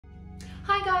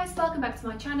guys, welcome back to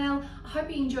my channel. I hope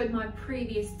you enjoyed my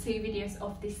previous two videos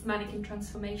of this mannequin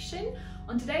transformation.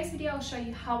 On today's video I'll show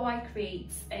you how I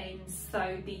create and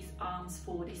sew these arms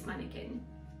for this mannequin.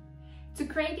 To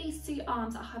create these two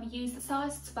arms I have used a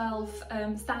size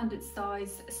 12 standard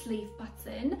size sleeve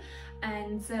pattern,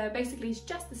 and basically it's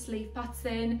just a sleeve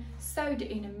pattern sewed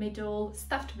in the middle,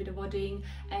 stuffed with a wadding,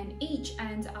 and each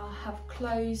end I have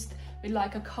closed with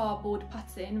like a cardboard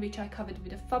pattern which I covered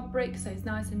with a fabric, so it's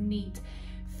nice and neat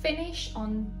finish.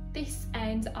 On this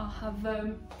end I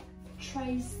have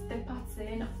traced the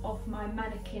pattern of my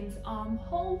mannequin's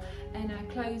armhole and I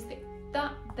closed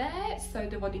that there so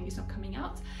the wadding is not coming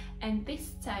out, and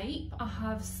this tape I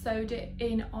have sewed it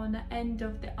in on the end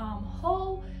of the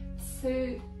armhole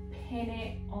to pin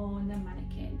it on the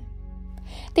mannequin.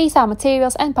 These are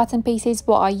materials and pattern pieces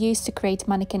what I use to create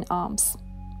mannequin arms.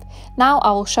 Now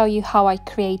I will show you how I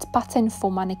create pattern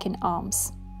for mannequin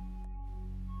arms.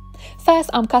 First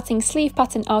I'm cutting sleeve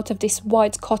pattern out of this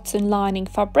white cotton lining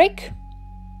fabric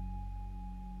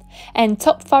and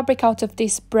top fabric out of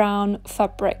this brown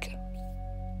fabric,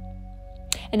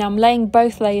 and I'm laying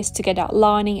both layers together,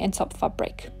 lining and top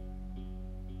fabric.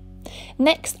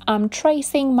 Next I'm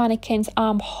tracing mannequin's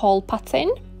armhole pattern.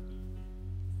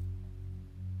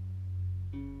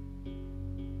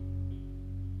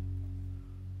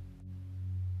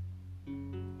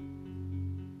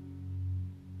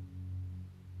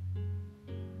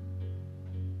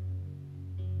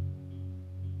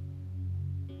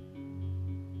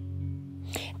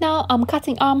 Now I'm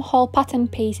cutting armhole pattern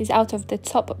pieces out of the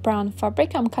top brown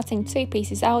fabric. I'm cutting two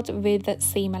pieces out with the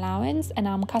seam allowance, and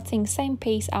I'm cutting same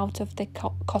piece out of the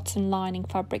cotton lining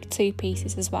fabric, two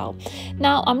pieces as well.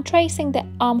 Now I'm tracing the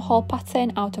armhole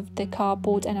pattern out of the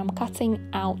cardboard and I'm cutting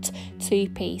out two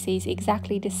pieces,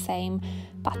 exactly the same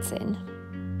pattern.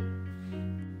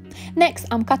 Next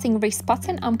I'm cutting wrist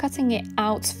pattern. I'm cutting it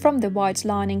out from the white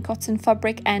lining cotton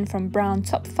fabric and from brown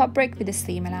top fabric with a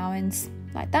seam allowance,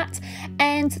 like that,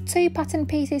 and two pattern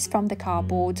pieces from the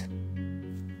cardboard.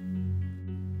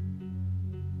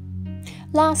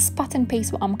 Last pattern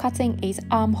piece what I'm cutting is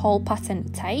armhole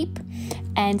pattern tape,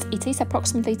 and it is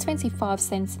approximately 25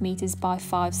 centimeters by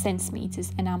 5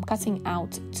 centimeters, and I'm cutting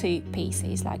out two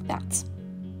pieces like that.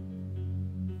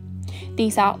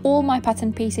 These are all my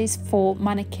pattern pieces for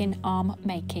mannequin arm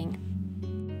making.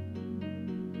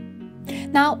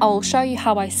 Now I will show you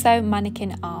how I sew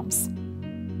mannequin arms.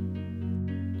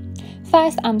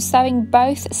 First I'm sewing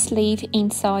both sleeve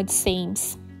inside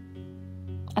seams,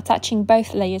 attaching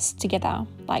both layers together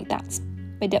like that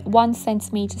with a 1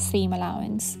 centimeter seam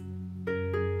allowance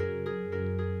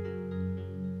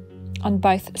on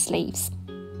both sleeves.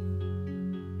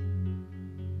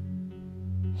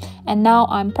 And now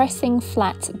I'm pressing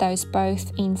flat those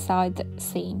both inside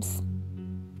seams.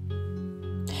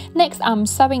 Next I'm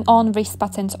sewing on wrist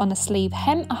patterns on a sleeve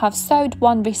hem. I have sewed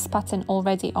one wrist pattern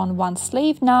already on one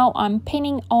sleeve. Now I'm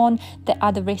pinning on the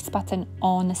other wrist pattern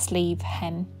on a sleeve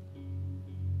hem.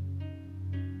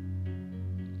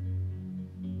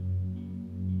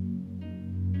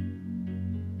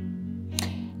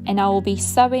 And I will be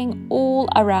sewing all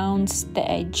around the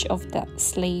edge of the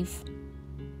sleeve.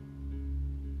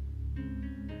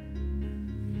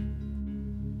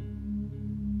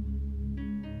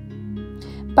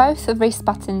 Both wrist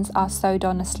buttons are sewed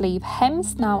on the sleeve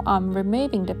hems. Now I'm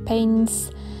removing the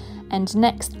pins, and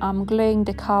next I'm gluing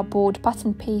the cardboard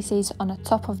pattern pieces on the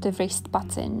top of the wrist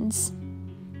buttons.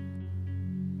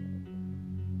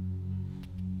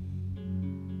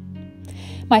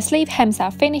 My sleeve hems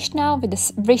are finished now with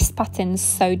the wrist buttons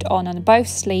sewed on both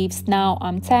sleeves. Now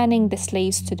I'm turning the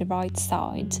sleeves to the right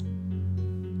side.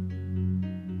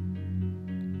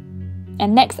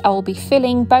 And next I will be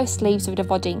filling both sleeves with the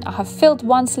wadding. I have filled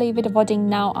one sleeve with the wadding,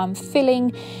 now I'm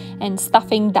filling and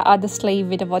stuffing the other sleeve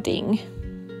with the wadding.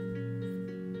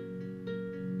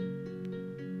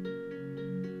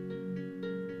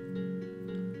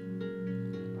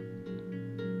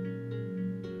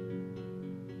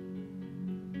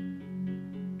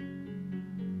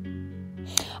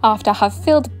 After I have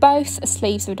filled both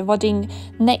sleeves with the wadding,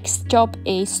 next job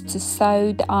is to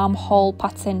sew the armhole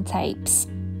pattern tapes.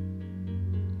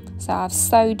 So I've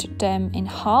sewed them in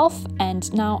half,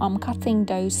 and now I'm cutting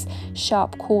those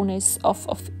sharp corners off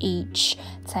of each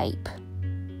tape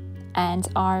and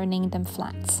ironing them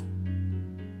flat.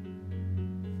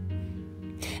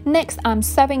 Next I'm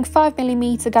sewing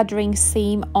 5mm gathering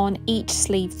seam on each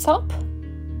sleeve top,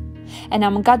 and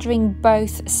I'm gathering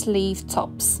both sleeve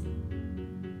tops.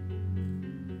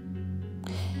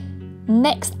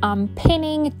 Next I'm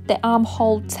pinning the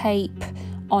armhole tape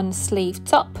on sleeve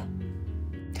top.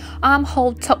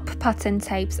 Armhole top pattern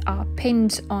tapes are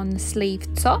pinned on the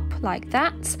sleeve top like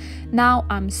that. Now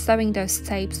I'm sewing those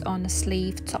tapes on the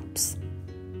sleeve tops.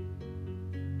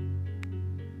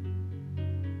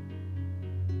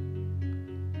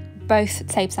 Both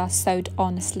tapes are sewed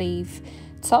on the sleeve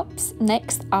tops.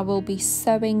 Next, I will be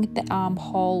sewing the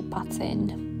armhole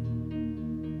pattern.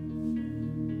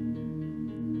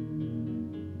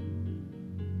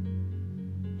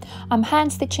 I'm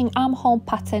hand stitching armhole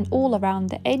pattern all around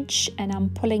the edge, and I'm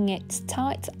pulling it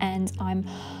tight, and I'm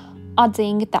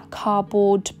adding that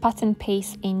cardboard pattern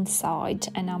piece inside,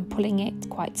 and I'm pulling it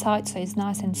quite tight so it's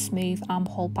nice and smooth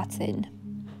armhole pattern.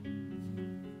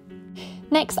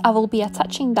 Next, I will be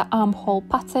attaching the armhole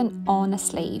pattern on a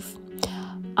sleeve.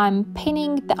 I'm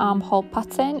pinning the armhole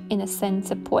pattern in a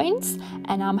center point,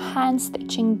 and I'm hand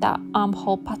stitching that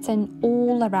armhole pattern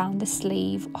all around the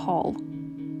sleeve hole.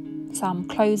 So I'm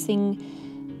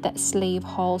closing that sleeve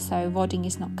hole so wadding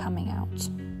is not coming out.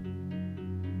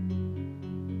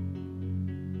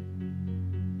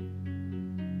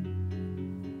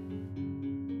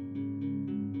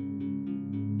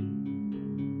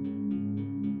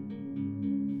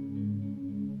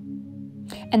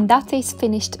 And that is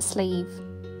finished sleeve.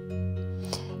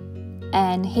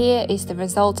 And here is the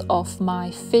result of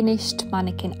my finished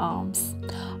mannequin arms.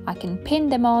 I can pin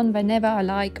them on whenever I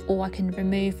like, or I can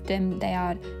remove them. They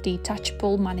are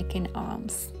detachable mannequin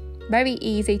arms. Very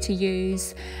easy to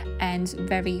use and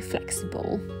very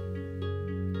flexible.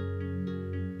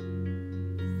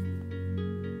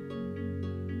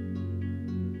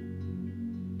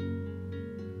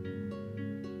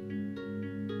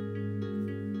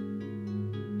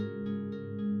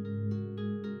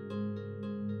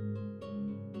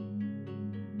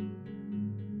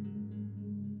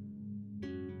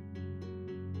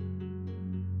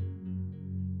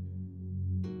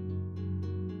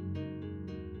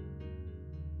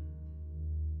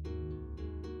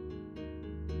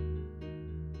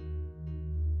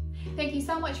 Thank you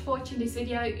so much for watching this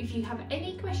video. If you have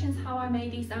any questions how I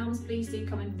made these arms, please do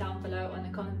comment down below on the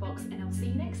comment box.